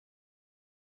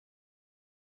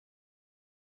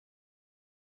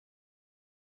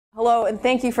Hello, and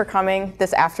thank you for coming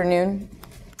this afternoon.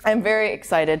 I'm very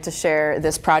excited to share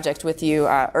this project with you,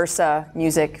 URSA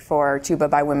Music for Tuba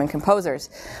by Women Composers.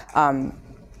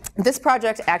 This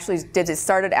project actually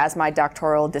started as my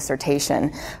doctoral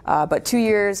dissertation, but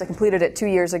I completed it 2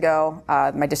 years ago,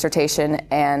 my dissertation,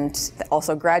 and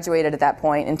also graduated at that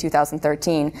point in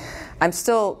 2013. I'm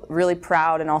still really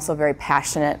proud and also very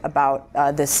passionate about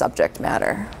this subject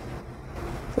matter.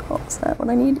 So, is that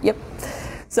what I need? Yep.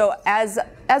 So as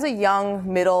a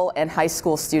young middle and high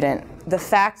school student, the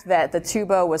fact that the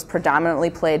tuba was predominantly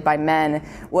played by men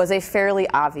was a fairly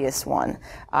obvious one.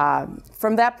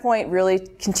 From that point, really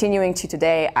continuing to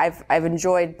today, I've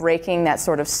enjoyed breaking that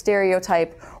sort of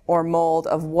stereotype or mold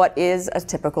of what is a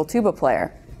typical tuba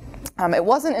player. It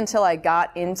wasn't until I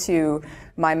got into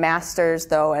my master's,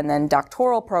 though, and then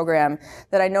doctoral program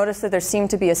that I noticed that there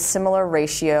seemed to be a similar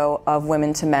ratio of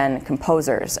women to men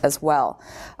composers as well.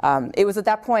 It was at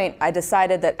that point I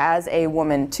decided that as a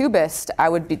woman tubist, I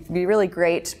would be really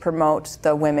great to promote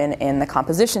the women in the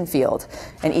composition field,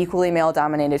 an equally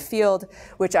male-dominated field,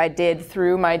 which I did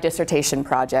through my dissertation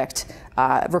project,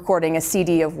 recording a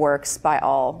CD of works by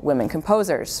all women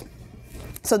composers.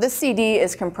 So this CD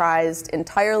is comprised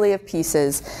entirely of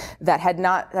pieces that have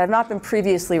not been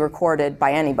previously recorded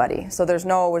by anybody. So there was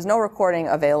no recording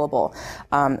available.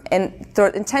 And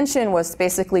the intention was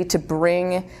basically to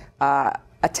bring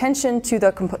attention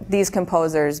to these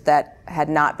composers that had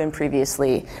not been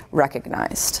previously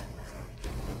recognized.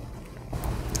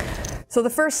 So the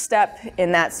first step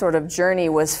in that sort of journey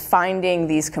was finding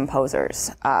these composers.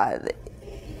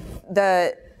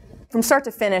 From start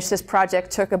to finish, this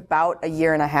project took about 1.5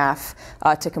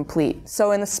 years to complete.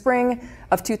 So in the spring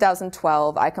of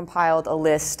 2012, I compiled a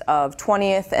list of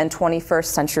 20th and 21st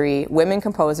century women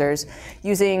composers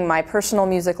using my personal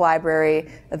music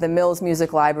library, the Mills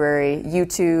Music Library,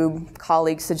 YouTube,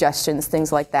 colleague suggestions,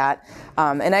 things like that.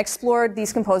 And I explored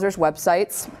these composers'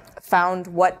 websites, found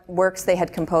what works they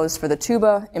had composed for the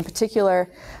tuba in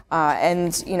particular,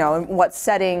 and in what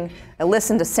setting. I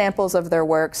listened to samples of their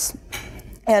works.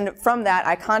 And from that,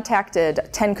 I contacted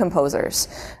 10 composers,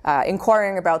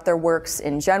 inquiring about their works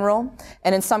in general,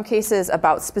 and in some cases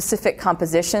about specific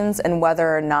compositions and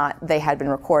whether or not they had been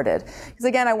recorded. Because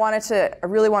again, I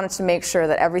really wanted to make sure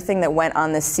that everything that went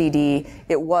on this CD,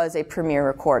 it was a premiere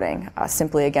recording,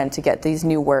 simply again to get these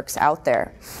new works out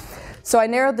there. So I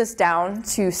narrowed this down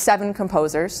to 7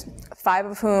 composers, 5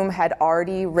 of whom had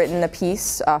already written a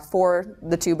piece for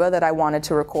the tuba that I wanted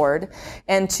to record,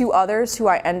 and 2 others who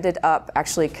I ended up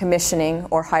actually commissioning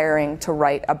or hiring to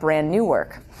write a brand new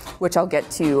work, which I'll get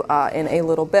to in a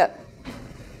little bit.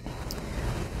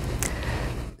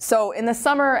 So in the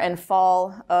summer and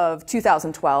fall of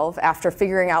 2012, after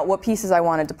figuring out what pieces I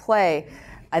wanted to play,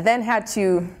 I then had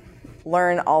to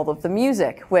learn all of the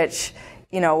music, which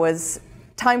was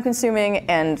time-consuming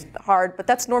and hard, but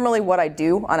that's normally what I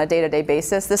do on a day-to-day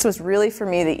basis. This was really, for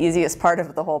me, the easiest part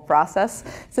of the whole process,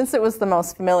 since it was the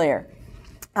most familiar.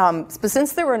 But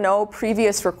since there were no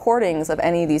previous recordings of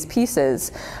any of these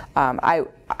pieces, I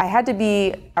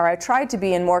tried to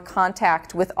be in more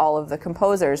contact with all of the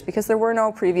composers because there were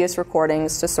no previous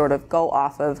recordings to sort of go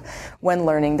off of when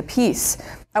learning the piece.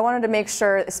 I wanted to make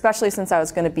sure, especially since I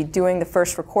was going to be doing the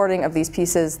first recording of these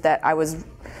pieces, that I was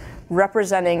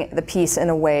representing the piece in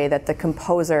a way that the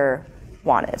composer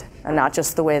wanted, and not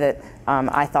just the way that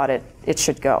I thought it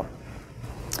should go.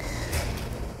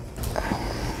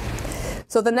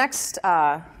 So the next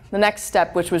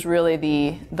step, which was really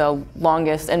the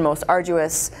longest and most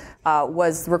arduous,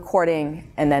 was recording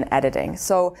and then editing.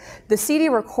 So the CD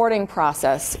recording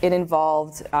process, it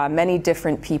involved many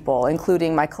different people,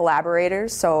 including my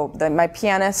collaborators. So my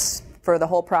pianist for the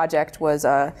whole project was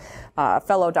a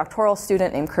fellow doctoral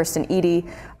student named Kirsten Eady.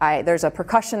 There's a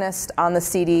percussionist on the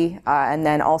CD, and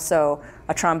then also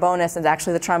a trombonist, and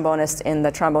actually the trombonist in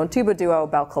the trombone-tuba duo,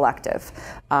 Bell Collective.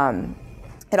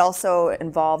 It also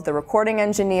involved the recording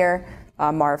engineer,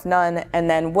 Marv Nunn, and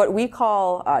then what we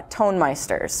call tone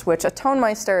meisters, which a tone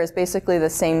meister is basically the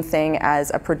same thing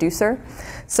as a producer.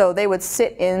 So they would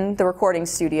sit in the recording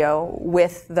studio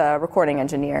with the recording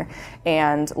engineer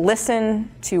and listen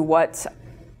to what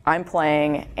I'm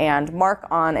playing and mark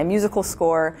on a musical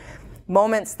score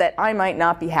moments that I might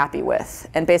not be happy with.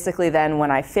 And basically then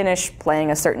when I finish playing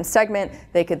a certain segment,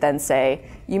 they could then say,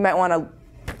 you might want to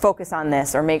focus on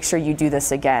this or make sure you do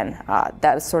this again.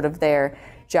 That is sort of their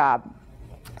job.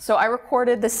 So I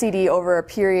recorded the CD over a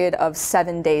period of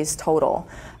 7 days total.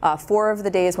 4 of the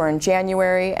days were in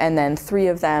January, and then 3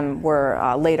 of them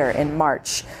were later in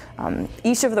March.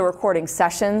 Each of the recording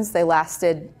sessions, they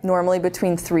lasted normally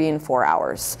between 3 and 4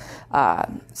 hours.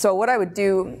 So what I would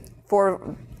do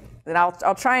for and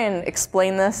I'll try and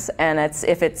explain this, and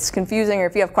if it's confusing or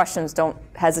if you have questions, don't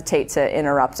hesitate to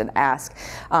interrupt and ask.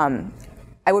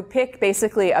 I would pick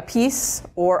basically a piece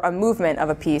or a movement of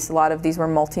a piece. A lot of these were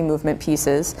multi-movement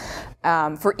pieces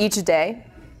for each day.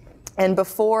 And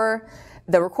before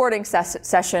the recording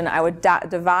session, I would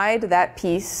divide that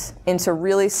piece into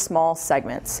really small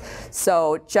segments.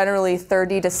 So generally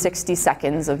 30 to 60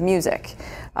 seconds of music.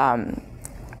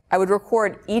 I would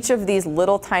record each of these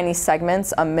little tiny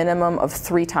segments a minimum of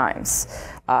 3 times.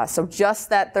 So just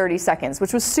that 30 seconds,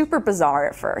 which was super bizarre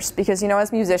at first, because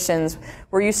as musicians,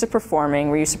 we're used to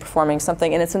performing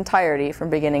something in its entirety from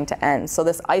beginning to end. So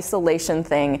this isolation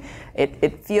thing,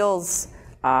 it feels,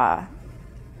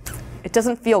 it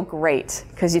doesn't feel great,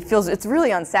 because it's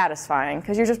really unsatisfying,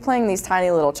 because you're just playing these tiny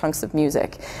little chunks of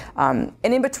music. And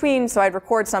in between, so I'd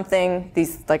record something,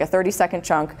 like a 30-second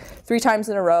chunk, 3 times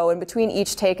in a row. In between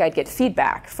each take, I'd get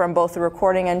feedback from both the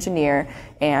recording engineer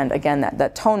and, again,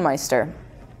 that tone meister.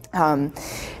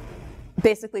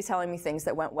 Basically telling me things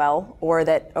that went well, or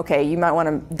that, okay, you might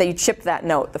want to, that you chipped that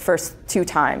note the first 2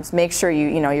 times. Make sure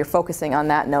you're focusing on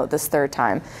that note this 3rd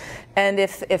time. And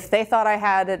if they thought I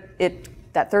had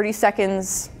that 30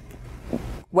 seconds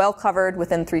well covered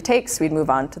within 3 takes, we'd move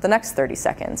on to the next 30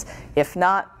 seconds. If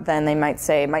not, then they might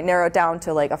narrow it down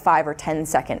to like a 5 or 10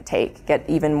 second take, get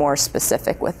even more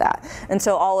specific with that,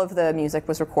 until all of the music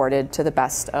was recorded to the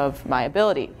best of my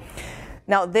ability.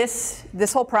 Now this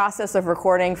whole process of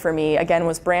recording for me, again,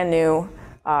 was brand new.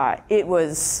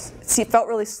 It felt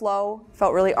really slow,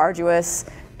 felt really arduous,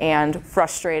 and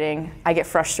frustrating. I get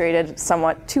frustrated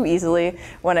somewhat too easily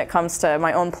when it comes to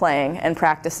my own playing and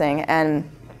practicing. And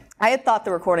I had thought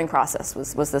the recording process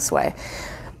was this way,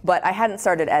 but I hadn't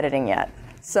started editing yet.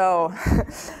 So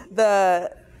the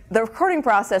recording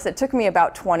process, it took me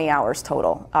about 20 hours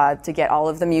total to get all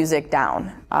of the music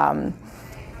down.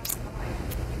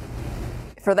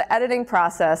 For the editing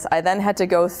process, I then had to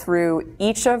go through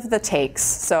each of the takes.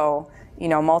 So,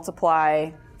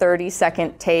 multiply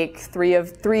 30-second take,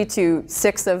 3 to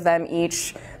 6 of them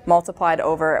each, multiplied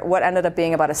over what ended up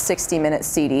being about a 60-minute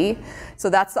CD. So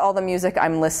that's all the music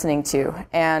I'm listening to.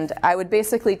 And I would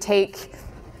basically take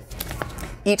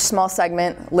each small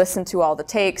segment, listen to all the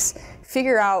takes,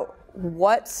 figure out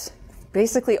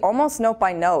basically almost note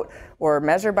by note or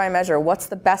measure by measure, what's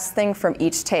the best thing from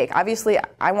each take. Obviously,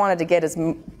 I wanted to get as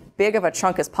big of a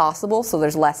chunk as possible so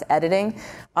there's less editing.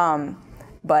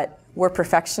 But we're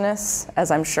perfectionists,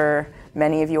 as I'm sure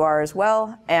many of you are as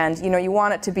well, and you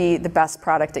want it to be the best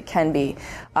product it can be.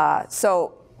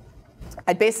 So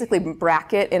I'd basically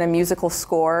bracket in a musical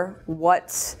score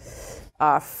what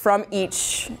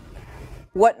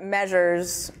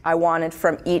measures I wanted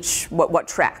from each, what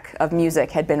track of music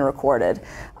had been recorded,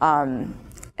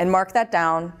 and mark that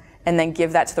down, and then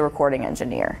give that to the recording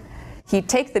engineer. He'd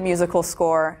take the musical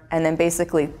score and then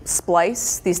basically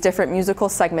splice these different musical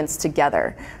segments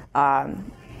together.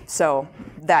 So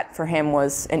that for him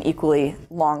was an equally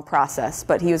long process,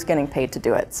 but he was getting paid to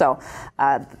do it. So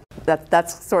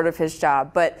that's sort of his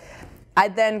job. But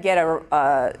I'd then get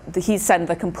he'd send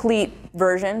the complete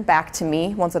version back to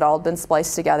me once it all had been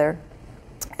spliced together.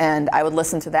 And I would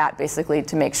listen to that basically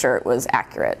to make sure it was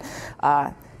accurate.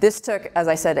 This took, as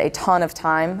I said, a ton of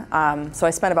time. So I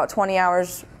spent about 20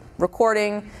 hours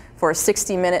recording for a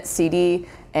 60-minute CD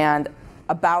and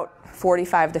about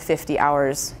 45 to 50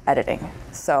 hours editing.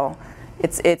 So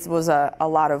it was a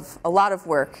lot of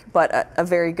work, but a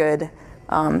very good.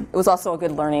 It was also a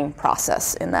good learning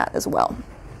process in that as well.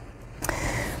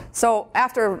 So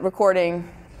after recording,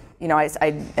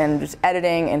 and just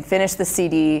editing and finished the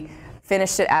CD,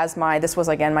 finished it as this was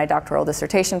again my doctoral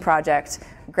dissertation project,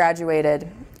 graduated,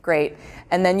 great.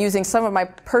 And then using some of my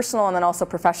personal and then also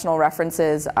professional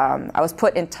references, I was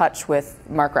put in touch with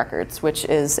Mark Records, which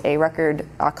is a record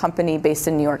company based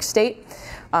in New York State.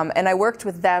 And I worked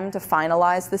with them to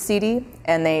finalize the CD,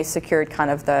 and they secured kind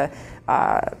of the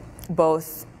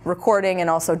both recording and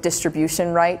also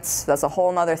distribution rights. That's a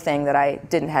whole other thing that I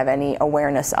didn't have any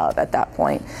awareness of at that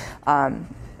point.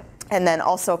 And then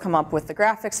also come up with the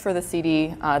graphics for the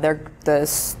CD. The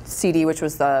CD, which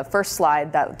was the first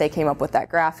slide, that they came up with that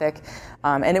graphic.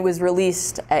 And it was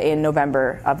released in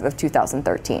November of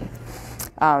 2013.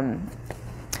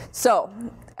 So,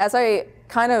 as I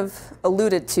kind of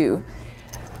alluded to,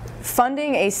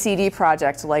 funding a CD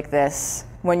project like this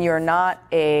when you're not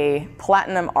a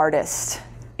platinum artist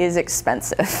is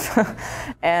expensive.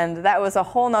 And that was a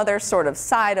whole nother sort of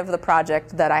side of the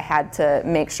project that I had to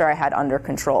make sure I had under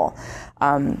control.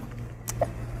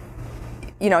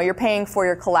 You're paying for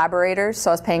your collaborators, so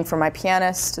I was paying for my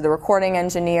pianist, the recording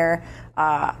engineer,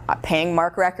 paying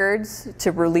Mark Records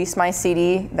to release my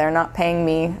CD. They're not paying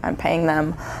me, I'm paying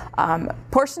them.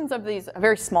 Portions of these, a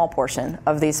very small portion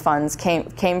of these funds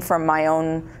came from my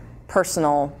own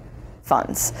personal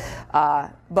funds.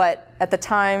 But at the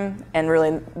time, and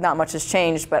really not much has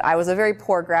changed, but I was a very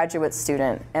poor graduate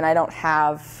student, and I don't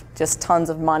have just tons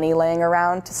of money laying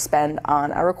around to spend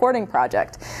on a recording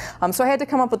project. So I had to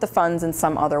come up with the funds in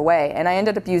some other way, and I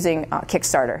ended up using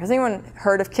Kickstarter. Has anyone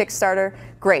heard of Kickstarter?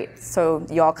 Great, so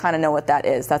you all kind of know what that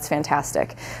is. That's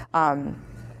fantastic.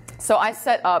 So I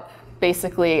set up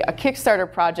basically a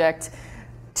Kickstarter project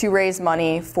to raise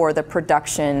money for the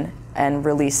production and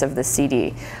release of the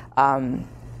CD.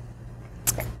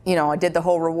 You know, I did the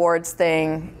whole rewards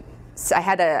thing. So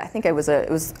I think it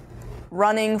was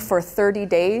running for 30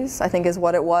 days, I think is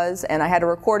what it was, and I had a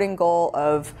recording goal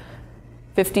of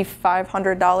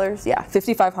 $5,500. Yeah,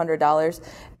 $5,500,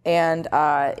 and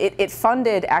it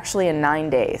funded actually in 9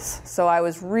 days. So I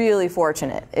was really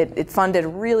fortunate. It funded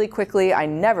really quickly. I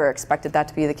never expected that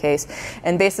to be the case.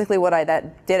 And basically what I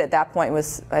did at that point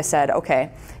was I said,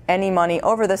 okay, any money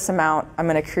over this amount, I'm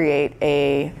going to create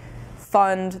a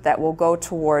fund that will go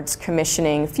towards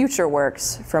commissioning future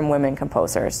works from women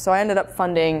composers. So I ended up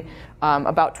funding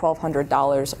about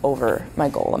 $1,200 over my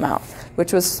goal amount,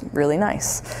 which was really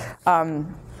nice.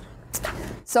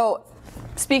 So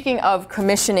speaking of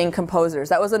commissioning composers,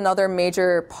 that was another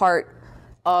major part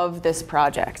of this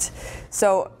project.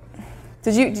 So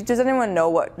does anyone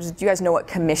know do you guys know what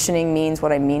commissioning means,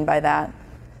 what I mean by that?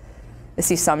 I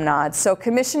see some nods. So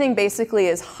commissioning basically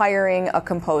is hiring a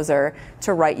composer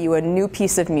to write you a new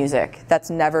piece of music that's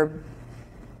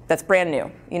brand new.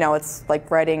 You know, it's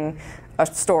like writing a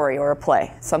story or a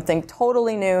play, something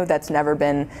totally new that's never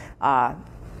been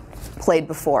played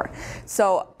before.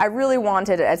 So I really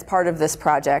wanted, as part of this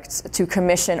project, to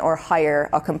commission or hire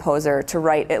a composer to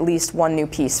write at least one new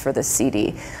piece for this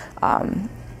CD.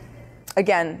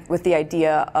 Again, with the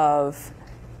idea of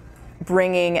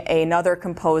bringing another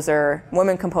composer,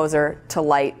 woman composer, to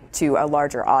light to a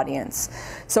larger audience.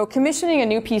 So commissioning a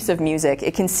new piece of music,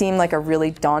 it can seem like a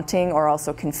really daunting or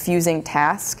also confusing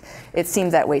task. It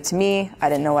seemed that way to me. I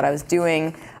didn't know what I was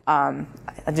doing. I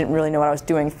didn't really know what I was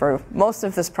doing for most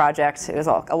of this project. It was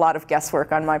a lot of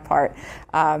guesswork on my part.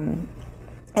 And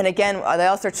again,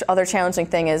 the other challenging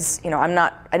thing is, you know, I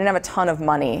didn't have a ton of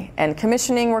money, and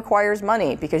commissioning requires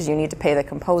money because you need to pay the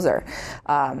composer.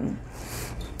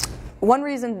 One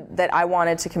reason that I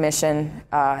wanted to commission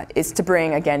is to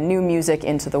bring, again, new music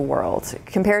into the world.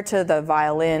 Compared to the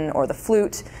violin or the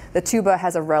flute, the tuba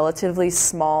has a relatively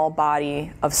small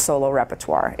body of solo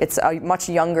repertoire. It's a much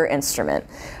younger instrument.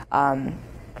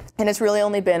 And it's really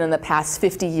only been in the past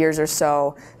 50 years or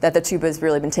so that the tuba has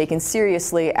really been taken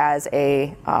seriously as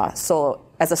a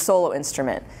solo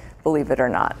instrument, believe it or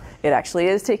not. It actually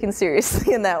is taken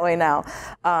seriously in that way now.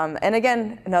 And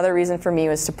again, another reason for me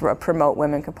was to promote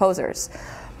women composers.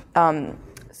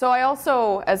 So I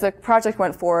also, as the project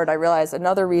went forward, I realized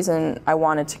another reason I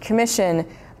wanted to commission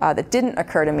that didn't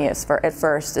occur to me at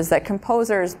first is that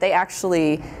composers,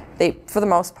 for the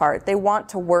most part, they want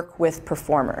to work with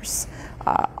performers.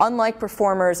 Unlike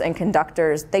performers and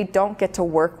conductors, they don't get to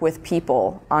work with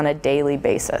people on a daily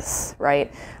basis,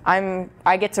 right?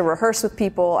 I get to rehearse with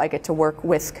people, I get to work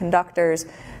with conductors.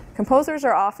 Composers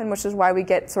are often, which is why we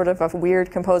get sort of a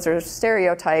weird composer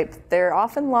stereotype, they're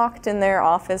often locked in their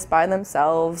office by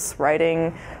themselves,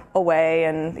 writing away,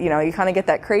 and you kind of get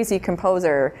that crazy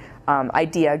composer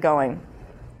idea going.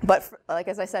 But like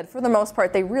as I said, for the most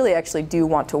part, they really actually do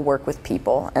want to work with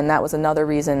people, and that was another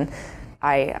reason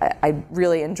I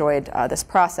really enjoyed this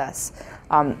process.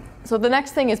 So the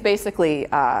next thing is basically,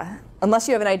 unless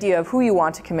you have an idea of who you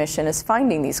want to commission, is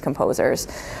finding these composers.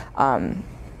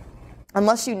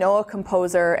 Unless you know a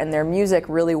composer and their music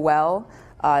really well,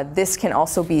 this can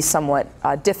also be somewhat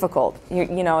difficult.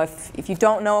 You know, if you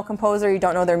don't know a composer, you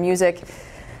don't know their music,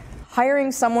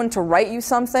 hiring someone to write you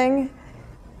something,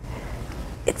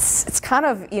 it's kind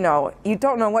of, you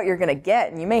don't know what you're going to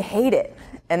get, and you may hate it.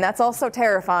 And that's also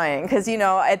terrifying, because,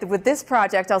 with this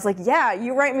project, I was like, yeah,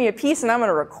 you write me a piece, and I'm going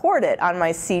to record it on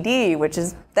my CD, which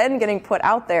is then getting put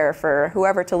out there for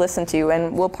whoever to listen to,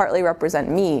 and will partly represent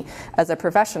me as a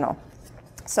professional.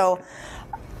 So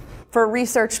for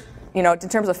research, in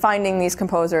terms of finding these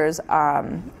composers,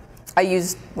 I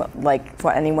used, like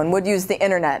what anyone would use, the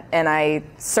internet, and I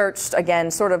searched,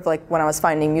 again, sort of like when I was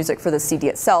finding music for the CD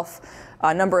itself,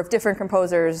 a number of different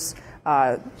composers.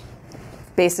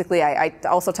 Basically, I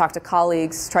also talked to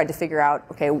colleagues, tried to figure out,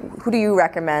 okay, who do you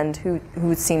recommend,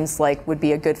 who seems like would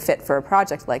be a good fit for a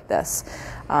project like this?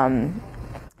 And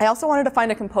I also wanted to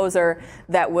find a composer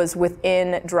that was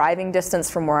within driving distance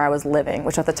from where I was living,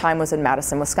 which at the time was in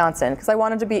Madison, Wisconsin, because I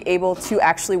wanted to be able to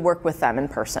actually work with them in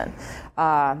person.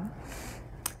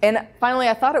 And finally,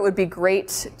 I thought it would be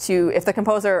great to, if the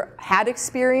composer had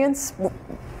experience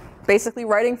basically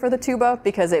writing for the tuba,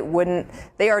 because it wouldn't,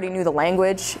 they already knew the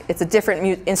language. It's a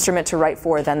different instrument to write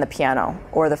for than the piano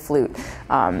or the flute.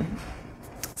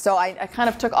 So I kind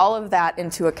of took all of that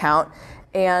into account,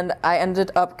 and I ended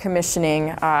up commissioning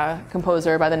a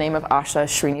composer by the name of Asha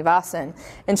Srinivasan.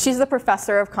 And she's the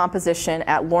professor of composition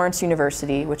at Lawrence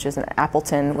University, which is in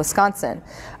Appleton, Wisconsin.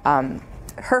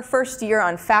 Her first year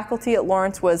on faculty at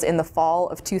Lawrence was in the fall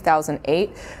of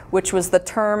 2008, which was the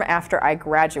term after I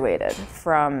graduated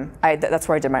from, that's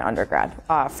where I did my undergrad,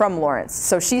 from Lawrence.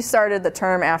 So she started the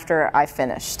term after I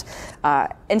finished.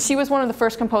 And she was one of the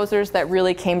first composers that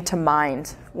really came to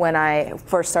mind when I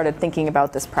first started thinking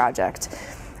about this project.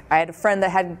 I had a friend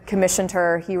that had commissioned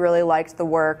her. He really liked the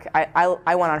work.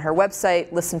 I went on her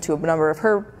website, listened to a number of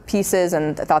her pieces,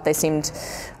 and I thought they seemed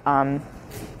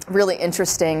really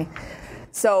interesting.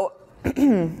 So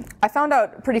I found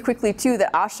out pretty quickly, too,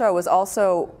 that Asha was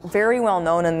also very well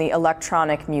known in the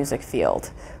electronic music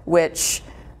field, which,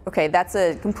 okay, that's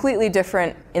a completely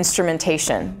different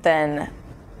instrumentation than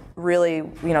really,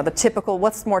 you know, the typical,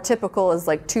 what's more typical is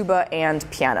like tuba and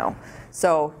piano.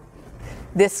 So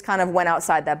this kind of went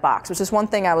outside that box, which is one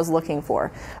thing I was looking for.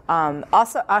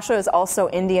 Asha is also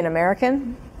Indian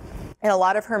American. In a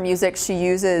lot of her music, she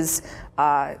uses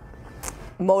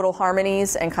modal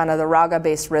harmonies and kind of the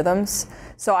raga-based rhythms.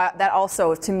 So that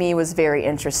also, to me, was very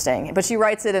interesting. But she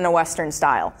writes it in a Western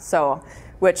style, so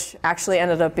which actually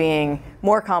ended up being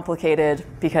more complicated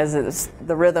because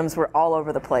the rhythms were all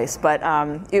over the place. But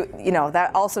you know,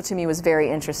 that also to me was very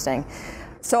interesting.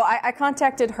 So I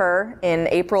contacted her in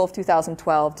April of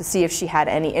 2012 to see if she had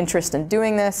any interest in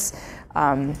doing this.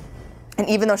 And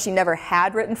even though she never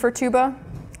had written for tuba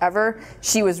ever,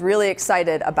 she was really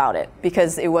excited about it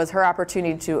because it was her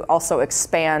opportunity to also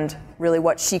expand really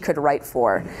what she could write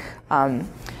for.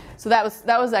 So that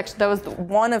was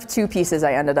one of two pieces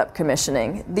I ended up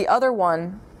commissioning. The other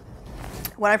one,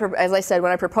 as I said,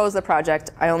 when I proposed the project,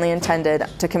 I only intended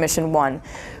to commission one.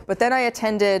 But then I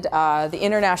attended the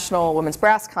International Women's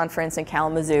Brass Conference in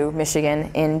Kalamazoo,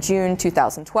 Michigan in June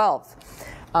 2012.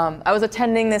 I was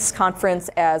attending this conference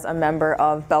as a member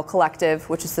of Bell Collective,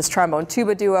 which is this trombone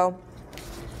tuba duo.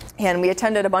 And we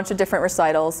attended a bunch of different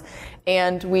recitals.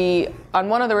 And on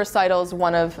one of the recitals,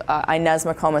 one of Inez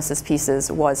McComas's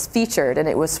pieces was featured, and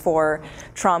it was for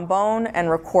trombone and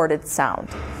recorded sound.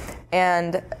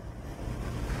 And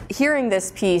hearing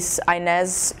this piece,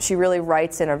 Inez, she really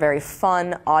writes in a very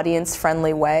fun,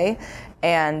 audience-friendly way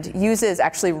and uses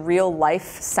actually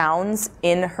real-life sounds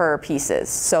in her pieces.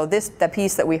 So the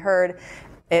piece that we heard,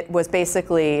 it was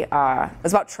basically, it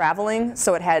was about traveling,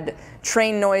 so it had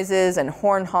train noises and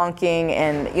horn honking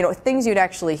and things you'd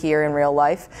actually hear in real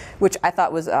life, which I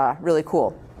thought was really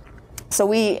cool. So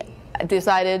we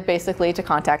decided basically to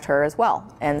contact her as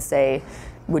well and say,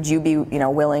 would you be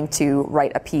willing to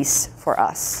write a piece for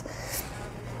us?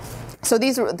 So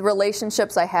these were the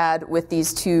relationships I had with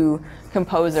these two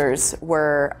composers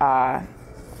were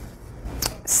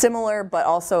similar, but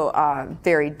also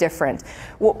very different.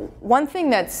 One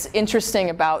thing that's interesting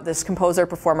about this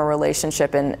composer-performer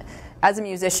relationship, and as a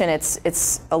musician,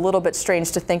 it's a little bit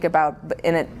strange to think about,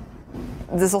 and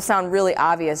this will sound really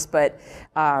obvious, but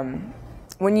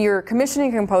when you're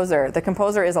commissioning a composer, the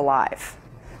composer is alive.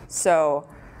 So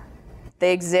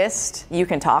they exist, you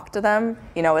can talk to them.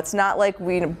 It's not like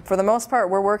for the most part,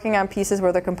 we're working on pieces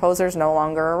where the composer's no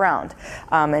longer around.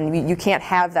 And you can't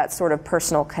have that sort of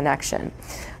personal connection.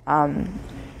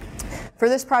 For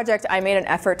this project, I made an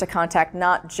effort to contact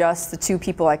not just the two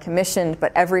people I commissioned,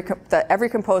 but every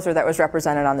composer that was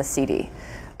represented on the CD.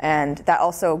 And that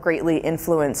also greatly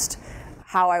influenced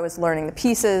how I was learning the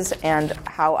pieces and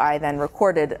how I then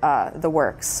recorded the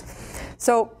works.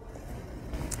 So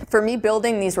for me,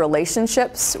 building these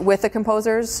relationships with the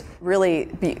composers, really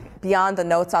beyond the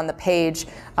notes on the page,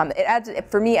 it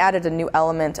for me added a new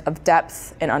element of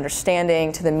depth and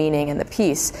understanding to the meaning in the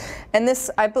piece. And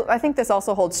this, I think this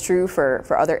also holds true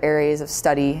for other areas of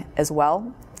study as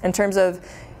well, in terms of,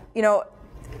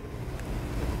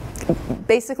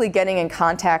 basically getting in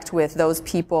contact with those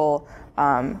people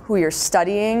who you're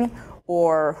studying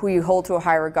or who you hold to a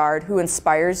high regard, who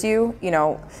inspires you.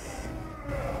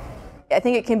 I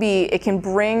think it can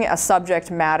bring a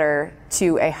subject matter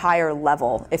to a higher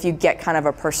level if you get kind of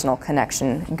a personal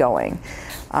connection going.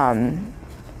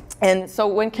 And so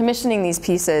when commissioning these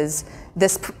pieces,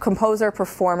 this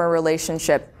composer-performer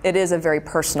relationship, it is a very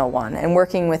personal one. And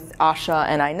working with Asha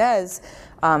and Inez,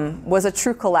 was a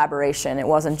true collaboration. It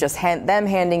wasn't just them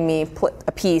handing me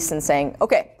a piece and saying,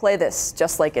 okay, play this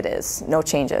just like it is, no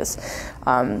changes.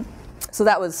 So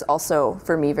that was also,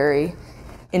 for me, very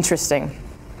interesting.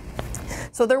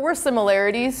 So there were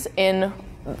similarities in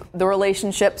the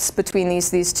relationships between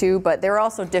these two, but there were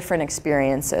also different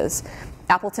experiences.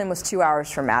 Appleton was 2 hours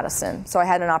from Madison, so I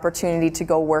had an opportunity to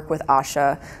go work with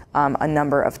Asha a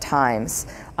number of times.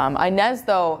 Inez,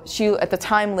 though, she at the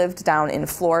time lived down in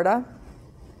Florida,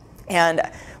 and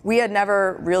we had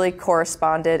never really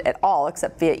corresponded at all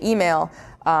except via email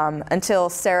until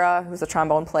Sarah, who's a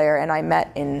trombone player, and I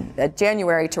met in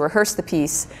January to rehearse the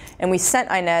piece, and we sent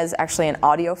Inez actually an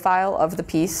audio file of the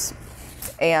piece,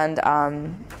 and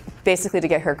basically to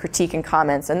get her critique and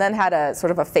comments, and then had a sort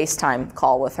of a FaceTime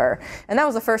call with her. And that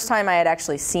was the first time I had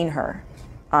actually seen her,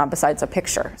 besides a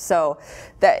picture. So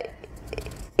that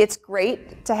it's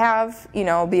great to have, you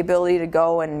know, the ability to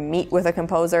go and meet with a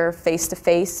composer face to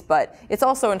face, but it's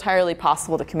also entirely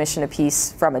possible to commission a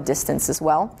piece from a distance as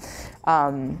well.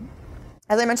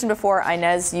 As I mentioned before,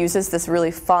 Inez uses this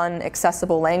really fun,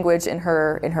 accessible language in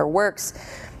her works.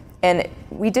 And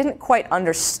we didn't quite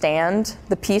understand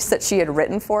the piece that she had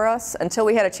written for us until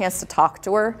we had a chance to talk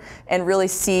to her and really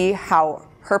see how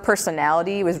her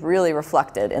personality was really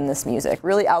reflected in this music.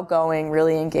 Really outgoing,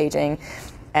 really engaging.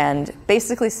 And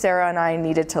basically Sarah and I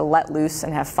needed to let loose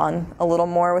and have fun a little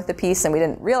more with the piece, and we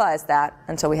didn't realize that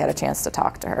until we had a chance to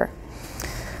talk to her.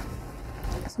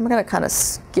 So I'm going to kind of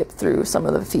skip through some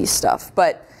of the piece stuff.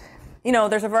 But, you know,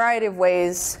 there's a variety of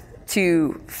ways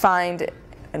to find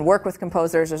and work with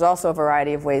composers. There's also a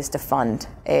variety of ways to fund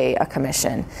a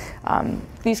commission.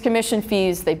 These commission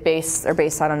fees, are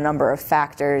based on a number of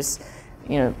factors,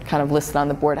 you know, kind of listed on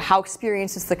the board. How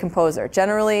experienced is the composer?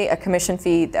 Generally, a commission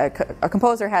fee, a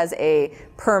composer has a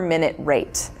per minute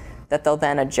rate that they'll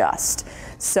then adjust.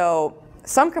 So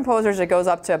some composers, it goes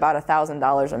up to about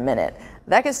 $1,000 a minute.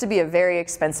 That gets to be a very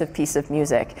expensive piece of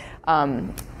music.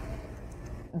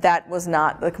 That was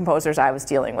not the composers I was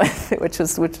dealing with, which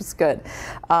was good.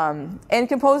 And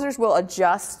composers will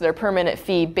adjust their per minute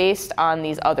fee based on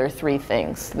these other three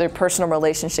things: their personal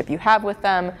relationship you have with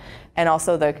them, and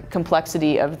also the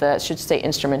complexity of the, should say,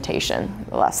 instrumentation.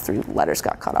 The last three letters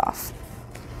got cut off.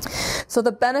 So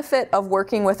the benefit of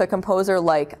working with a composer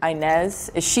like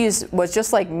Inez is she was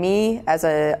just like me as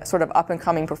a sort of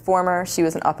up-and-coming performer. She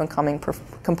was an up-and-coming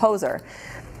composer.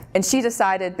 And she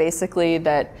decided basically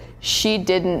that she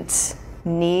didn't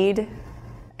need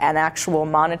an actual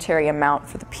monetary amount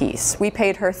for the piece. We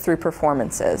paid her through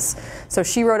performances. So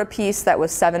she wrote a piece that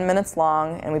was 7 minutes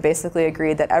long, and we basically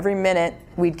agreed that every minute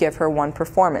we'd give her one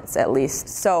performance at least.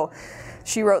 So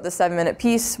she wrote the 7-minute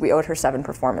piece, we owed her 7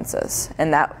 performances.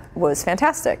 And that was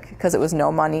fantastic because it was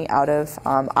no money out of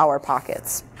our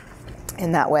pockets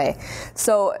in that way.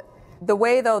 So the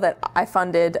way, though, that I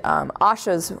funded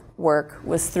Asha's work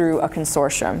was through a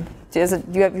consortium.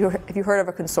 Have you heard of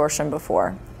a consortium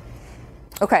before?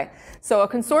 Okay, so a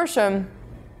consortium,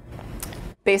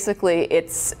 basically,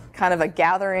 it's kind of a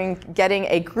gathering, getting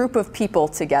a group of people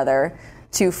together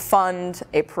to fund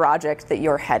a project that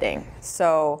you're heading.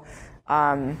 So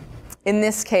in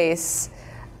this case,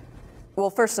 well,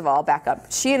 first of all, back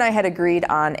up. She and I had agreed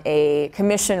on a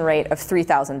commission rate of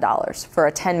 $3,000 for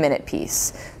a 10-minute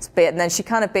piece. And then she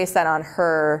kind of based that on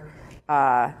her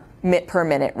per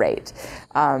minute rate.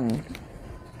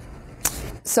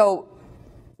 So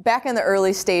back in the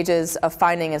early stages of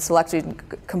finding and selecting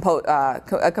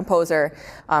a composer,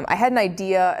 I had an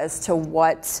idea as to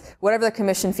whatever the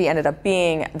commission fee ended up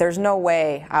being, there's no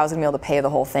way I was going to be able to pay the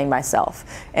whole thing myself.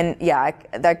 And yeah,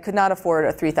 I could not afford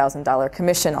a $3,000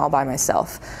 commission all by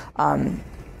myself.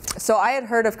 So I had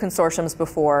heard of consortiums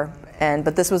before,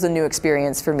 but this was a new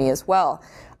experience for me as well.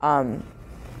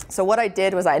 So what I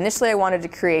did was initially I wanted to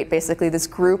create basically this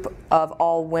group of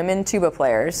all women tuba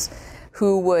players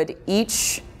who would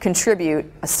each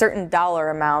contribute a certain dollar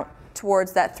amount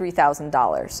towards that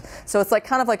 $3,000. So it's like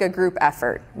kind of like a group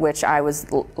effort, which I was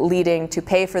leading to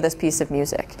pay for this piece of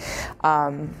music.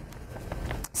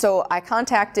 So I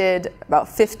contacted about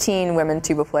 15 women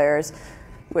tuba players,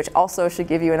 which also should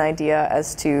give you an idea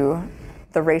as to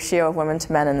the ratio of women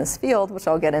to men in this field, which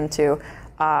I'll get into.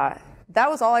 That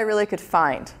was all I really could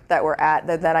find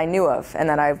that I knew of, and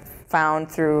that I found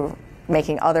through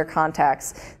making other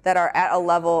contacts that are at a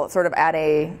level, sort of at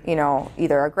a,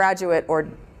 either a graduate or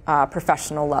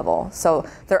professional level. So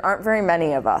there aren't very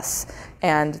many of us,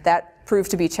 and that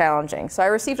proved to be challenging. So I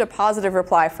received a positive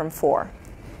reply from 4.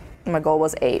 My goal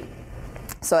was 8.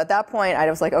 So at that point, I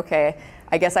was like, okay,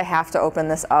 I guess I have to open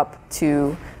this up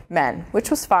to men, which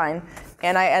was fine.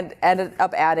 And I ended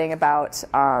up adding about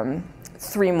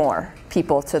 3 more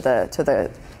people to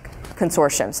the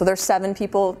consortium. So there's 7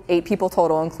 people, 8 people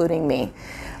total, including me.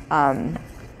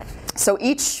 So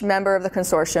each member of the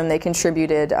consortium, they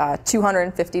contributed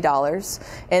 $250,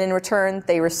 and in return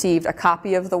they received a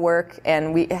copy of the work,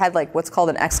 and we had like what's called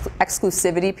an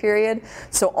exclusivity period.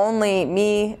 So only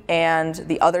me and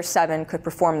the other 7 could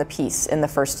perform the piece in the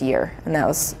first year, and that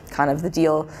was kind of the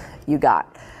deal you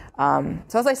got.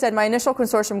 So as I said, my initial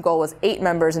consortium goal was 8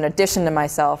 members in addition to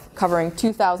myself, covering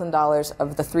 $2,000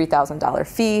 of the $3,000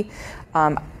 fee.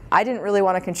 I didn't really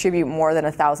want to contribute more than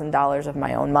 $1,000 of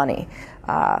my own money.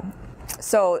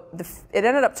 So it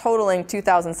ended up totaling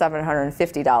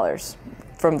 $2,750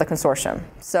 from the consortium.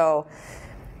 So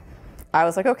I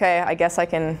was like, okay, I guess I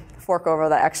can fork over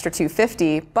that extra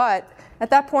 $250. But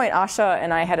at that point, Asha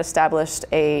and I had established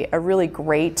a really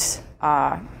great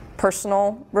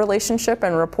personal relationship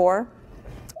and rapport.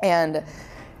 And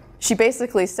she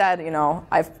basically said, you know,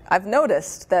 I've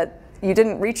noticed that you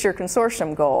didn't reach your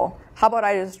consortium goal. How about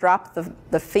I just drop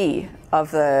the fee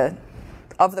of the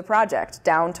project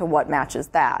down to what matches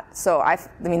that? So I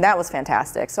mean, that was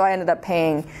fantastic. So I ended up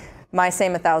paying my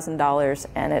same $1,000,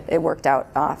 and it worked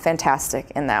out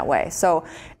fantastic in that way. So,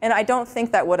 and I don't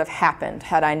think that would have happened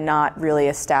had I not really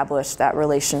established that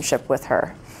relationship with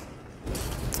her.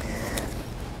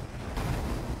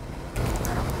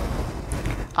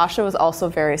 Asha was also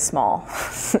very small.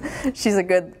 She's a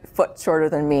good foot shorter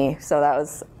than me, so that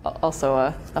was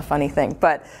also a funny thing.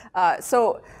 But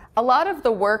so a lot of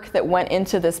the work that went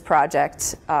into this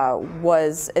project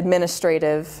was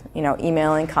administrative, you know,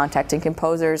 emailing, contacting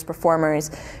composers,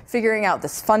 performers, figuring out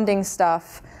this funding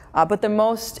stuff. But the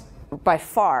most, by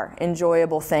far,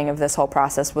 enjoyable thing of this whole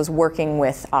process was working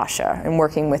with Asha and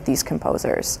working with these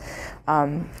composers.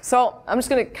 So I'm just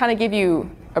going to kind of give you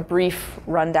a brief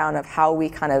rundown of how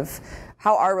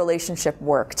our relationship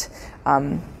worked.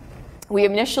 We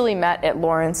initially met at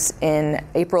Lawrence in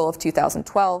April of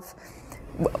 2012,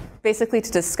 basically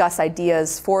to discuss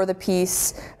ideas for the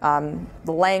piece, the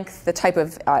length, the type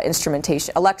of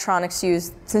instrumentation, electronics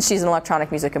used. Since she's an electronic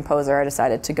music composer, I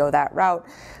decided to go that route.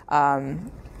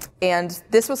 And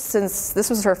since this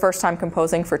was her first time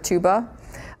composing for tuba,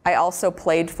 I also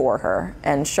played for her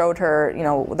and showed her, you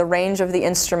know, the range of the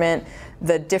instrument,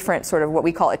 the different sort of what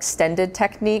we call extended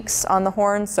techniques on the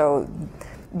horn. So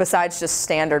besides just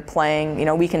standard playing, you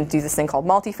know, we can do this thing called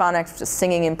multiphonics, which is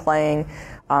singing and playing,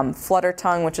 flutter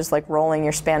tongue, which is like rolling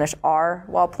your Spanish R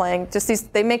while playing. Just these,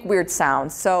 they make weird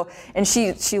sounds. So, and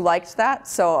she liked that.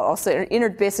 So also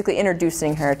basically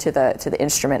introducing her to the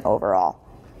instrument overall.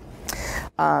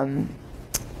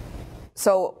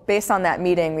 So based on that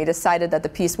meeting, we decided that the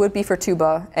piece would be for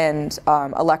tuba and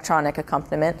electronic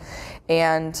accompaniment,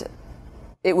 and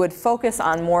it would focus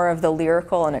on more of the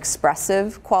lyrical and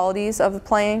expressive qualities of the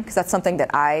playing, because that's something that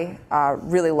I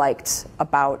really liked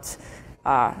about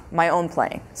my own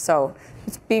playing. So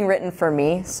it's being written for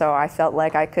me, so I felt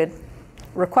like I could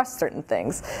request certain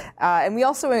things. And we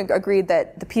also agreed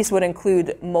that the piece would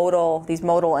include these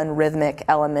modal and rhythmic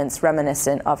elements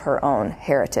reminiscent of her own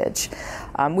heritage.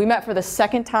 We met for the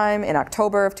second time in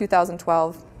October of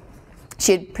 2012.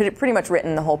 She had pretty much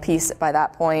written the whole piece by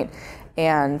that point,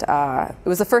 and it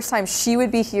was the first time she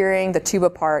would be hearing the tuba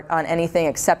part on anything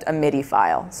except a MIDI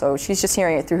file. So she's just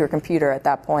hearing it through her computer at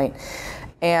that point.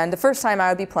 And the first time I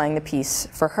would be playing the piece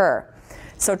for her.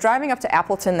 So driving up to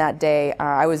Appleton that day,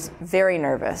 I was very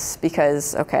nervous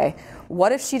because, okay,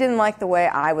 what if she didn't like the way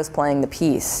I was playing the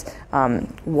piece?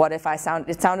 What if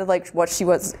it sounded like what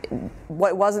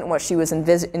wasn't what she was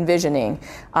envisioning?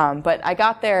 But I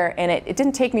got there, and it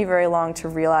didn't take me very long to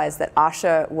realize that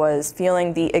Asha was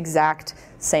feeling the exact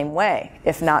same way,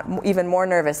 if not even more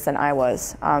nervous than I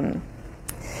was.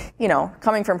 You know,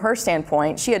 coming from her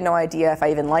standpoint, she had no idea if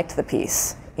I even liked the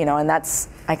piece. You know, and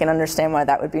I can understand why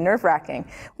that would be nerve-wracking.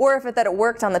 Or that it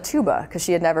worked on the tuba, because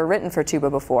she had never written for tuba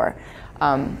before.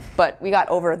 But we got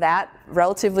over that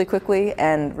relatively quickly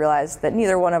and realized that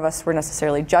neither one of us were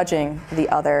necessarily judging the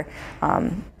other,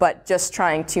 but just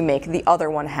trying to make the other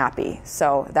one happy.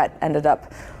 So that ended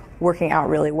up working out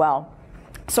really well.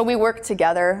 So we worked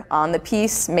together on the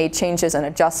piece, made changes and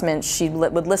adjustments. She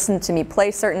would listen to me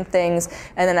play certain things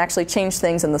and then actually change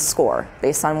things in the score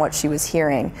based on what she was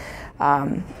hearing.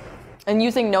 And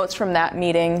using notes from that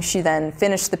meeting, she then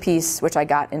finished the piece, which I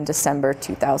got in December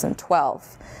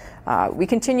 2012. We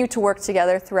continued to work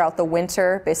together throughout the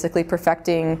winter, basically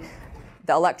perfecting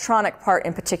the electronic part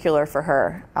in particular for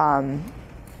her.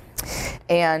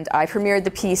 And I premiered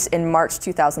the piece in March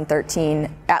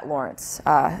 2013 at Lawrence,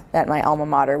 at my alma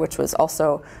mater, which was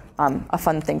also a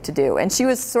fun thing to do. And she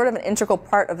was sort of an integral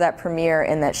part of that premiere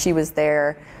in that she was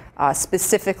there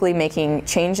specifically making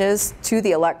changes to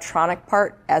the electronic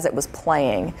part as it was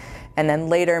playing, and then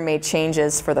later made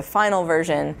changes for the final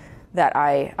version that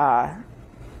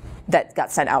that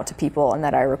got sent out to people and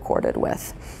that I recorded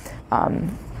with.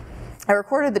 I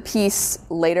recorded the piece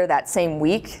later that same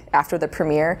week after the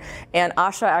premiere, and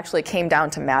Asha actually came down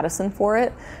to Madison for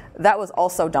it. That was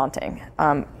also daunting.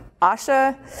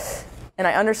 Asha, and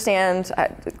I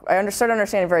started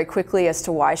understanding very quickly as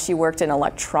to why she worked in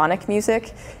electronic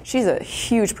music. She's a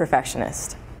huge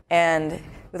perfectionist, and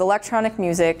with electronic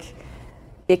music,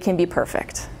 it can be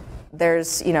perfect.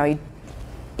 There's,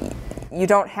 you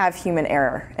don't have human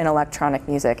error in electronic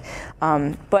music.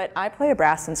 But I play a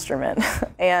brass instrument,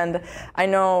 and I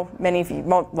know many of you,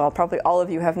 well, probably all of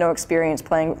you have no experience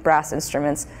playing brass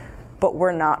instruments, but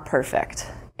we're not perfect.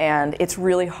 And it's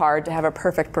really hard to have a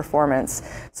perfect performance.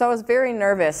 So I was very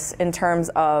nervous in terms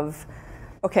of,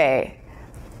 okay,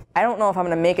 I don't know if I'm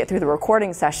going to make it through the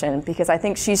recording session, because I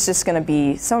think she's just going to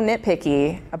be so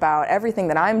nitpicky about everything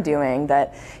that I'm doing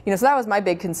that, so that was my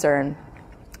big concern.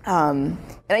 And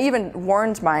I even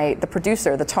warned the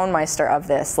producer, the tone meister of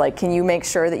this, like, can you make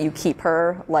sure that you keep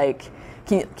her,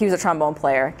 he was a trombone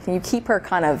player, can you keep her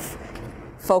kind of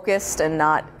focused and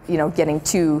not, getting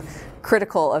too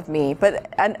critical of me?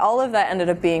 And all of that ended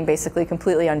up being basically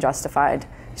completely unjustified.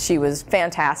 She was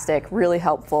fantastic, really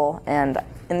helpful, and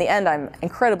in the end, I'm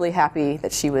incredibly happy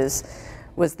that she was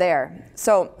there.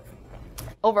 So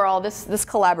overall, this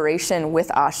collaboration with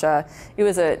Asha, it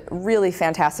was a really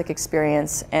fantastic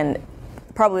experience and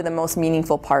probably the most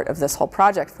meaningful part of this whole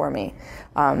project for me.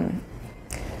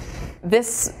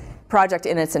 This project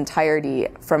in its entirety,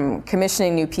 from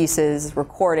commissioning new pieces,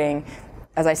 recording,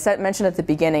 as I mentioned at the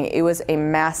beginning, it was a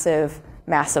massive,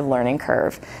 massive learning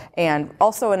curve, and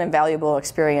also an invaluable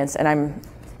experience, and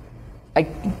I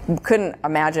couldn't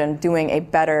imagine doing a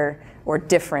better or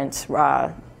different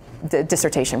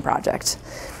dissertation project.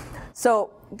 So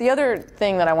the other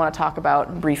thing that I want to talk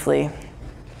about briefly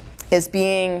is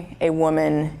being a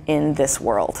woman in this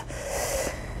world.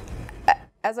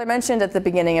 As I mentioned at the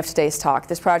beginning of today's talk,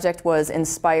 this project was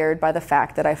inspired by the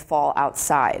fact that I fall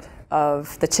outside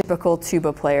of the typical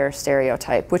tuba player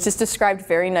stereotype, which is described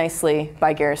very nicely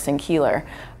by Garrison Keillor.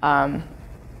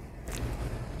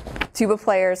 Tuba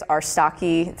players are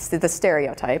stocky, the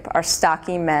stereotype, are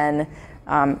stocky men,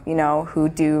 who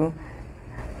do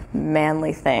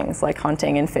manly things like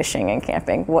hunting and fishing and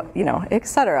camping,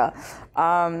 etc.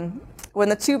 When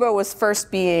the tuba was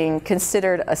first being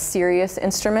considered a serious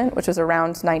instrument, which was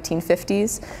around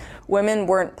 1950s, women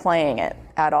weren't playing it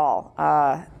at all.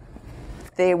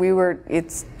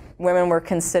 Women were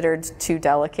considered too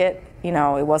delicate.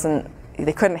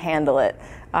 They couldn't handle it.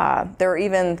 There are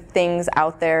even things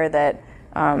out there that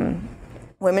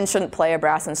women shouldn't play a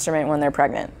brass instrument when they're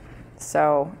pregnant.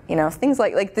 So, things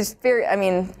like this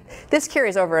this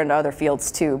carries over into other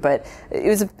fields too, but it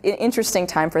was an interesting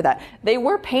time for that. They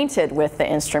were painted with the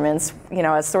instruments,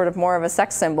 as sort of more of a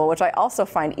sex symbol, which I also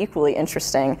find equally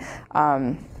interesting.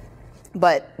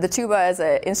 But the tuba as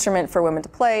an instrument for women to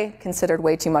play, considered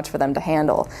way too much for them to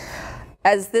handle.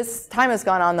 As this time has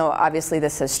gone on, though, obviously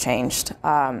this has changed.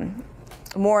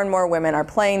 More and more women are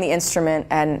playing the instrument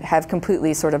and have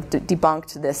completely sort of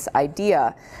debunked this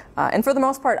idea. And for the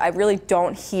most part, I really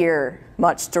don't hear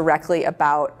much directly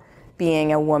about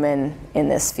being a woman in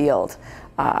this field.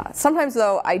 Sometimes,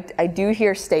 though, I do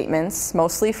hear statements,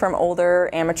 mostly from older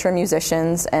amateur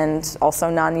musicians and also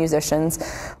non-musicians,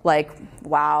 like,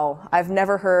 wow, I've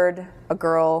never heard a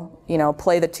girl,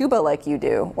 play the tuba like you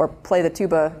do, or play the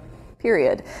tuba,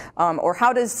 period. Or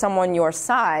how does someone your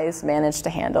size manage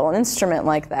to handle an instrument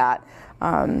like that?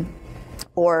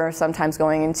 Or sometimes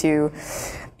going into,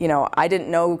 I didn't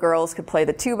know girls could play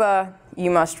the tuba, you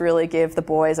must really give the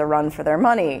boys a run for their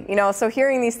money. So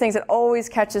hearing these things, it always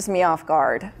catches me off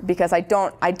guard, because I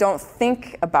don't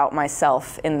think about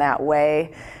myself in that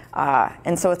way.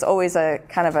 And so it's always a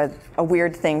kind of a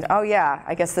weird thing. Oh yeah,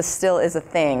 I guess this still is a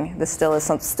thing. This still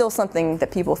is still something that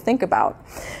people think about.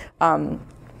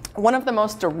 One of the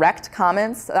most direct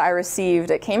comments that I received,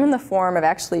 it came in the form of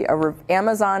actually an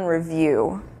Amazon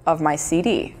review of my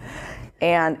CD.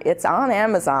 And it's on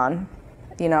Amazon,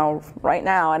 right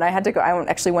now. And I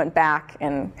actually went back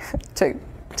and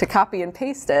to copy and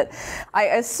paste it. I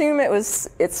assume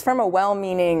it's from a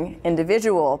well-meaning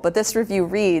individual, but this review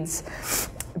reads,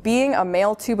 "Being a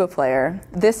male tuba player,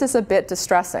 this is a bit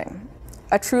distressing.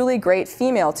 A truly great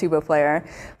female tuba player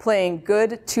playing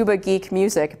good tuba geek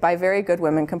music by very good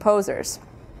women composers.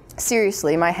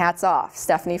 Seriously, my hat's off.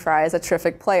 Stephanie Frye is a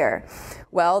terrific player.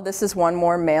 Well, this is one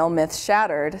more male myth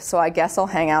shattered, so I guess I'll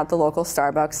hang out at the local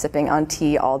Starbucks sipping on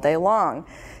tea all day long.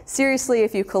 Seriously,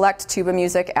 if you collect tuba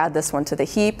music, add this one to the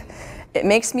heap. It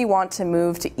makes me want to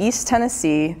move to East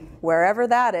Tennessee, wherever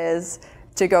that is,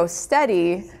 to go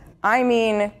steady, I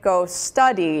mean go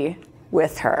study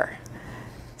with her.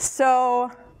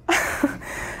 So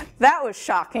that was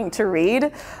shocking to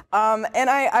read. And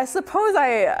I suppose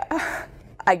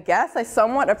I guess I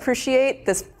somewhat appreciate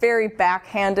this very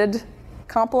backhanded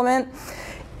compliment.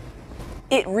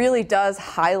 It really does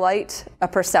highlight a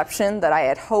perception that I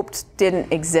had hoped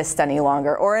didn't exist any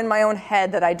longer, or in my own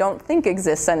head that I don't think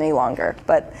exists any longer,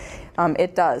 but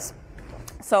it does.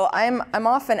 So I'm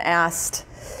often asked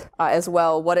as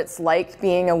well what it's like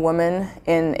being a woman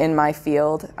in my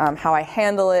field, how I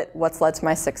handle it, what's led to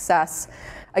my success.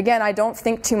 Again, I don't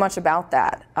think too much about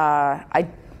that. I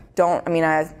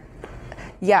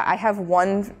have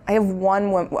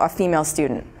a female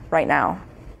student right now.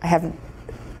 I have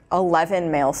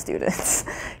 11 male students.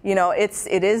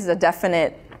 It is a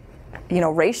definite,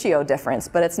 ratio difference,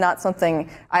 but it's not something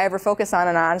I ever focus on,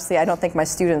 and honestly, I don't think my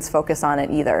students focus on it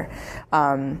either.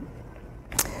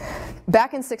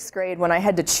 Back in 6th grade, when I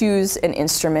had to choose an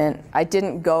instrument, I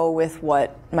didn't go with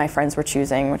what my friends were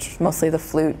choosing, which was mostly the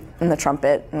flute and the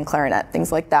trumpet and clarinet,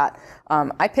 things like that.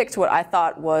 I picked what I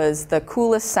thought was the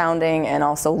coolest sounding and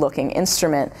also looking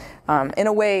instrument. In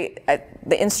a way,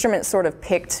 the instrument sort of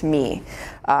picked me.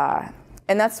 And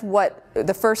that's what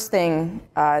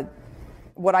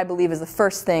I believe is the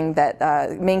first thing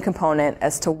that main component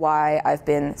as to why I've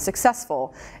been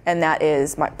successful, and that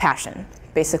is my passion,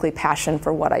 basically passion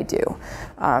for what I do.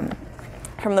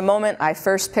 From the moment I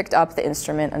first picked up the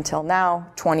instrument until now,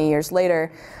 20 years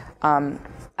later, I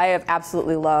have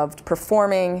absolutely loved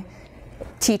performing,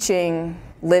 teaching,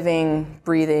 living,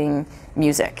 breathing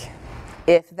music.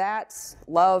 If that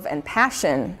love and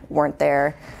passion weren't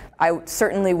there, I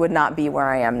certainly would not be where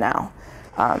I am now.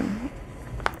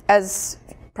 As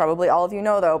probably all of you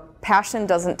know, though, passion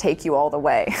doesn't take you all the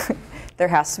way. There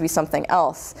has to be something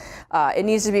else. It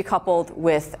needs to be coupled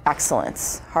with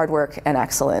excellence, hard work and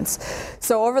excellence.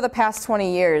 So over the past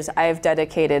 20 years, I have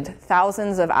dedicated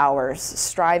thousands of hours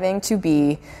striving to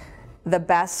be the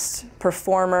best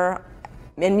performer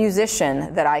and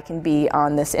musician that I can be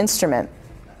on this instrument,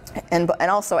 and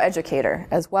also educator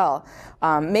as well,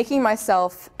 making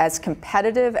myself as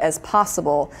competitive as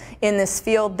possible in this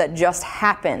field that just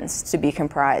happens to be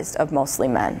comprised of mostly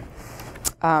men.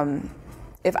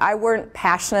 If I weren't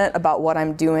passionate about what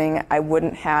I'm doing, I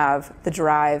wouldn't have the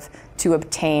drive to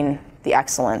obtain the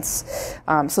excellence.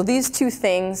 So these two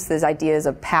things, these ideas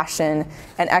of passion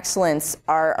and excellence,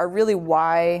 are really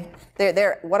why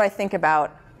they're what I think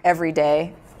about every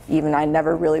day. Even I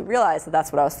never really realized that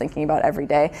that's what I was thinking about every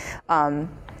day. And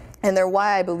they're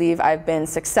why I believe I've been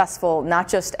successful, not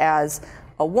just as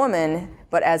a woman,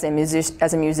 but as a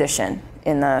musician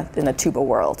in the tuba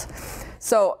world.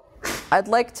 So I'd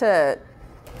like to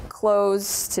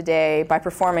close today by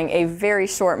performing a very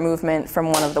short movement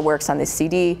from one of the works on this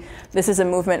CD. This is a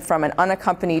movement from an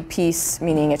unaccompanied piece,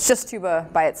 meaning it's just tuba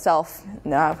by itself,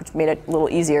 which made it a little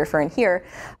easier for in here,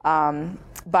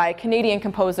 by Canadian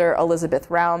composer Elizabeth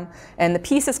Raum. And the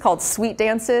piece is called Sweet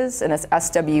Dances, and it's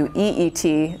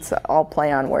S-W-E-E-T. It's all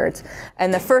play on words.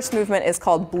 And the first movement is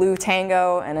called Blue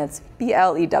Tango, and it's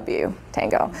B-L-E-W,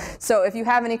 tango. So if you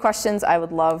have any questions, I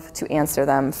would love to answer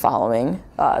them following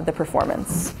the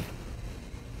performance.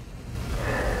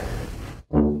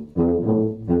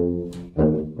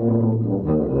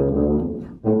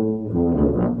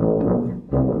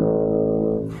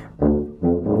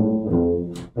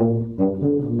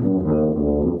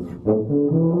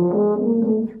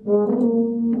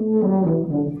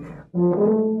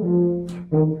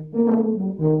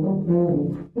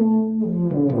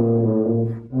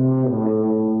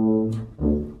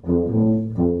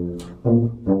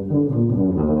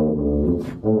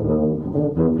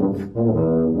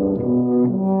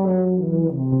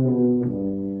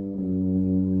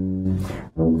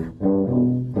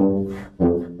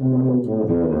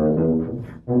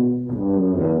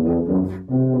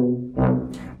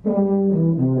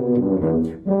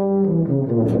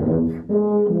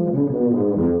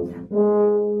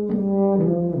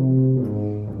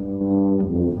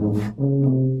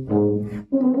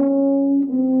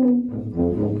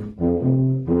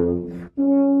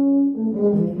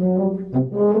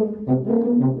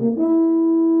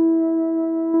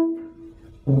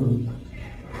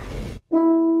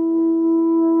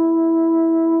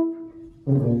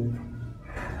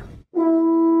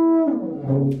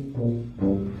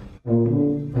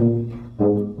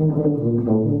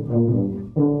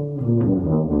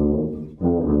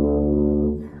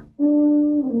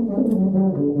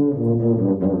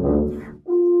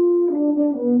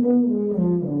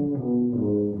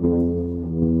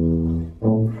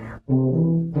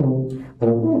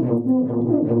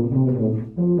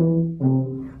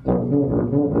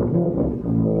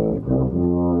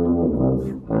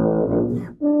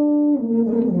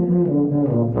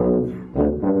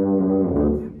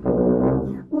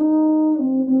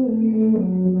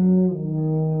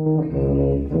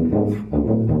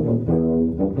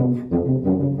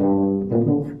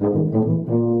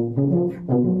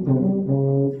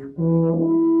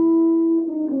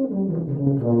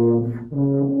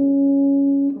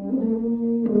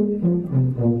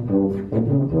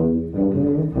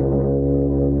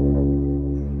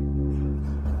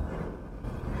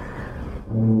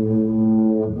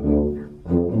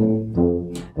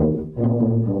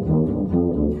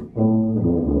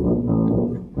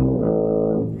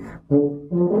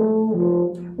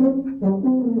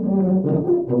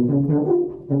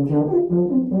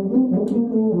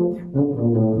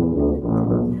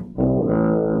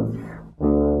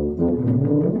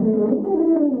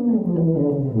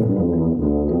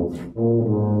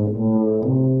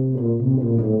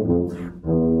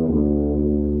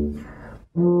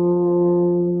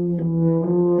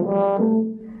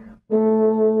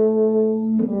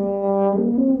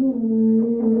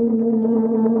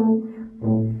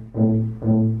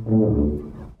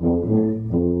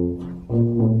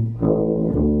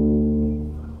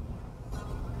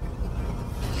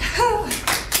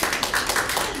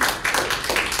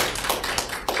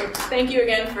 thank you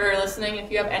again for listening. If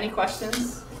you have any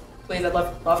questions, please, I'd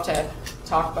love to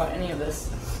talk about any of this.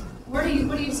 What do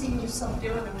you see yourself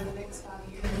doing over the next 5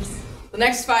 years? The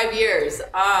next 5 years,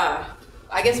 I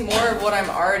guess more of what I'm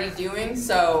already doing,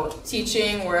 so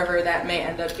teaching wherever that may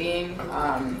end up being.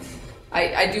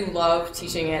 I do love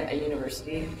teaching at a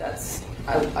university.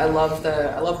 I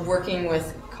love working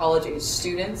with college-age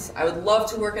students. I would love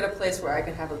to work at a place where I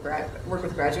can have work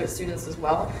with graduate students as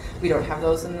well. We don't have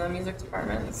those in the music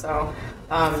department, so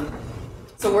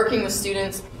working with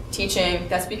students, teaching,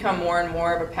 that's become more and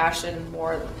more of a passion,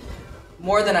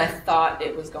 more than I thought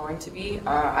it was going to be.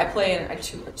 I play in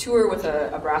a tour with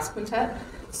a brass quintet,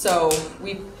 so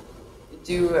we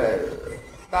do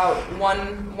about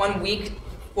one week,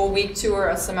 full week tour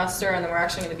a semester, and then we're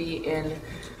actually going to be in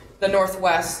the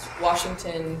Northwest,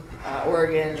 Washington,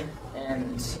 Oregon,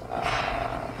 and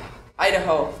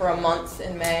Idaho for a month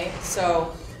in May.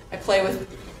 So I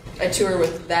tour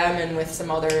with them and with some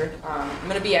other, I'm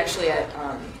going to be actually at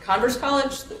Converse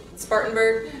College,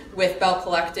 Spartanburg, with Bell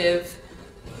Collective,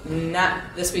 not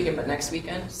this weekend, but next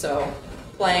weekend. So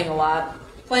playing a lot,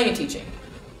 playing and teaching.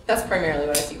 That's primarily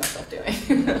what I see myself doing.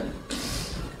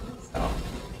 So,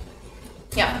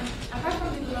 yeah. Apart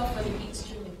from the love for the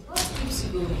instrument, what keeps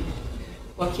you going?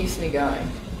 What keeps me going?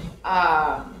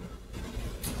 I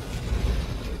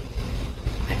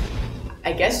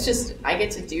guess just I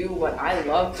get to do what I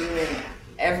love doing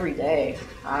every day.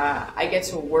 I get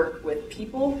to work with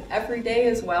people every day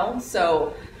as well.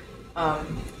 So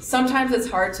sometimes it's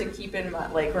hard to keep in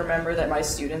mind, remember that my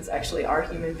students actually are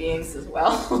human beings as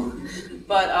well.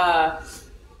 But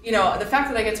you know, the fact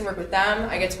that I get to work with them,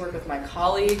 I get to work with my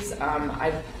colleagues.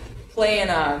 I play in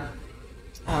a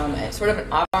sort of an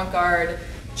avant-garde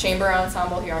chamber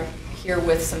ensemble here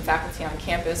with some faculty on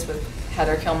campus with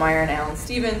Heather Kilmeyer and Alan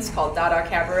Stevens called Dada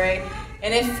Cabaret.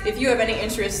 And if you have any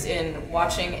interest in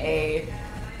watching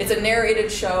it's a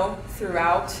narrated show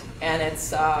throughout, and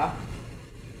it's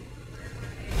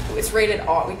rated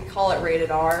R. We call it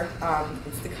rated R.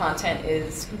 The content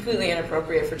is completely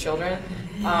inappropriate for children,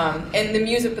 and the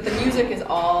music is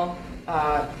all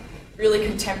really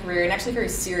contemporary and actually very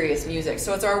serious music.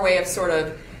 So it's our way of sort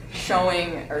of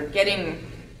showing or getting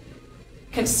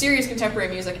serious contemporary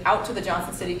music out to the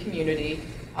Johnson City community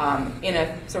in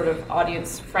a sort of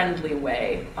audience-friendly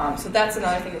way. So that's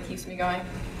another thing that keeps me going.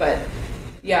 But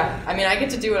yeah, I mean, I get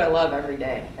to do what I love every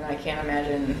day, and I can't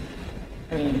imagine.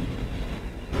 I mean,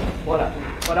 what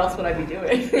else would I be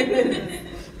doing?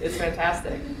 It's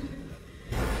fantastic.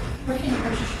 Where can you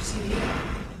purchase your CD?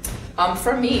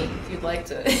 From me, if you'd like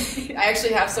to. I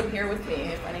actually have some here with me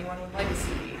if anyone would like a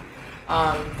CD.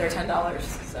 They're $10,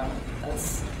 so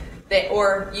that's.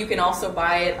 Or you can also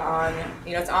buy it on,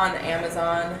 it's on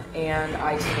Amazon and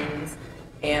iTunes,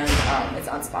 and it's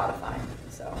on Spotify.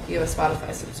 So if you have a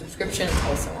Spotify subscription, it's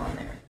also on there.